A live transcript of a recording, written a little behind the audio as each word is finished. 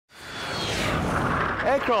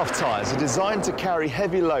Aircraft tyres are designed to carry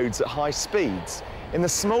heavy loads at high speeds in the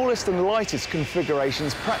smallest and lightest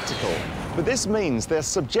configurations practical, but this means they're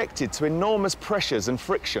subjected to enormous pressures and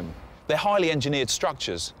friction. They're highly engineered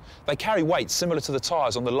structures. They carry weight similar to the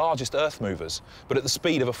tyres on the largest earth movers, but at the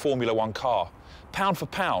speed of a Formula One car. Pound for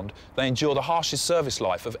pound, they endure the harshest service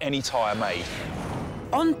life of any tyre made.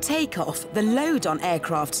 On takeoff, the load on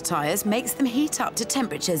aircraft tyres makes them heat up to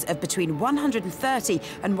temperatures of between 130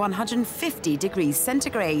 and 150 degrees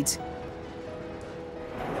centigrade.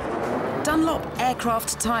 Dunlop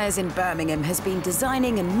Aircraft Tyres in Birmingham has been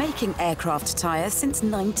designing and making aircraft tyres since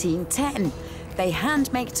 1910. They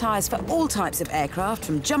hand-make tyres for all types of aircraft,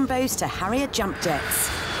 from jumbos to Harrier jump jets.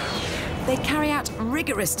 They carry out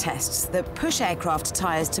rigorous tests that push aircraft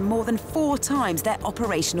tyres to more than 4 times their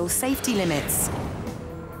operational safety limits.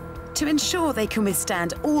 To ensure they can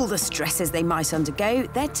withstand all the stresses they might undergo,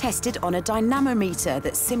 they're tested on a dynamometer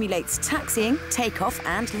that simulates taxiing, takeoff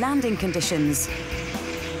and landing conditions.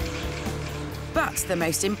 But the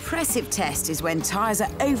most impressive test is when tyres are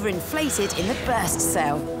overinflated in the burst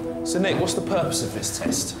cell. So, Nick, what's the purpose of this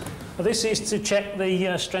test? Well, this is to check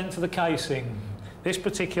the strength of the casing. This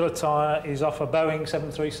particular tyre is off a Boeing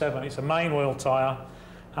 737. It's a main wheel tyre,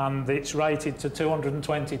 and it's rated to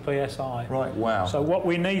 220 psi. Right, wow. So what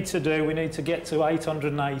we need to do, we need to get to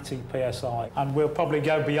 880 psi, and we'll probably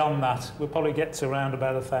go beyond that. We'll probably get to around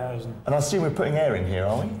about 1,000. And I assume we're putting air in here,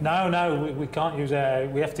 are we? No, we can't use air.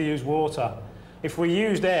 We have to use water. If we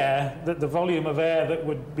used air, the volume of air that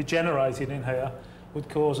would be generated in here would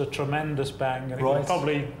cause a tremendous bang, and it would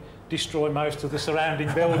probably destroy most of the surrounding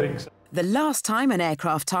buildings. The last time an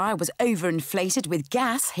aircraft tyre was overinflated with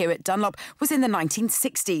gas here at Dunlop was in the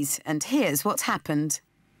 1960s, and here's what's happened.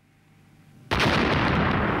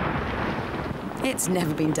 It's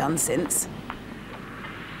never been done since.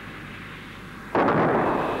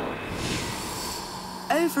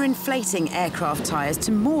 Overinflating aircraft tyres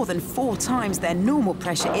to more than 4 times their normal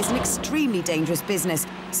pressure is an extremely dangerous business,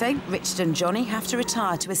 so Richard and Jonny have to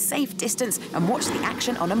retire to a safe distance and watch the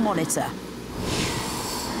action on a monitor.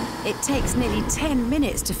 It takes nearly 10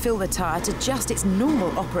 minutes to fill the tyre to just its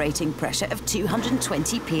normal operating pressure of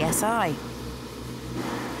 220 psi.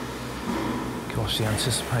 Gosh, the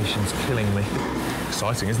anticipation's killing me.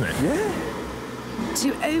 Exciting, isn't it? Yeah.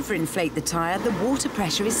 To overinflate the tyre, the water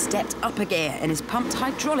pressure is stepped up a gear and is pumped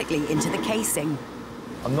hydraulically into the casing.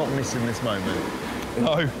 I'm not missing this moment.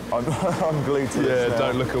 No. I'm glued to this now.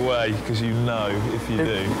 Don't look away, because you know if you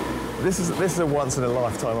do. This is a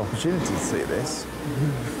once-in-a-lifetime opportunity to see this.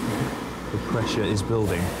 The pressure is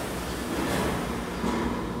building.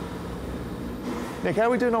 Nick, how are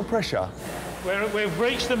we doing on pressure? We've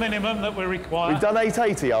reached the minimum that we require. We've done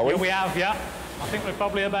 880, are we? Yeah, we have, yeah. I think we're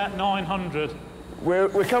probably about 900. We're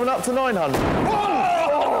coming up to 900.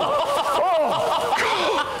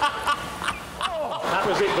 That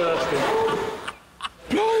was it bursting.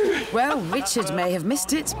 Well, Richard may have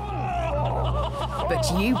missed it, but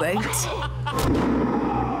you won't.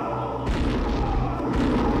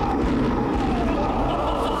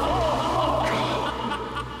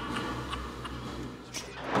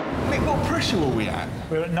 Nick, what pressure were we at?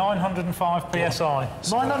 We're at 905 psi.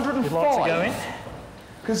 905? You'd like to go in?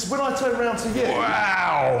 Because when I turn around to you...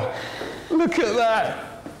 Wow! Look at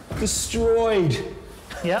that! Destroyed.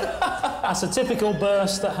 Yep. That's a typical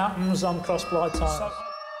burst that happens on cross-ply tyres.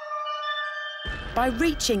 By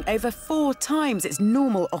reaching over 4 times its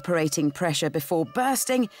normal operating pressure before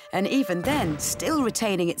bursting, and even then still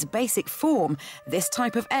retaining its basic form, this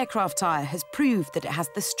type of aircraft tyre has proved that it has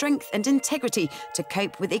the strength and integrity to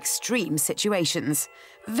cope with extreme situations.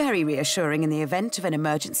 Very reassuring in the event of an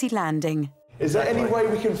emergency landing. Is there any way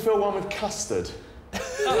we can fill one with custard? Oh,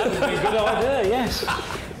 that would be a good idea, yes.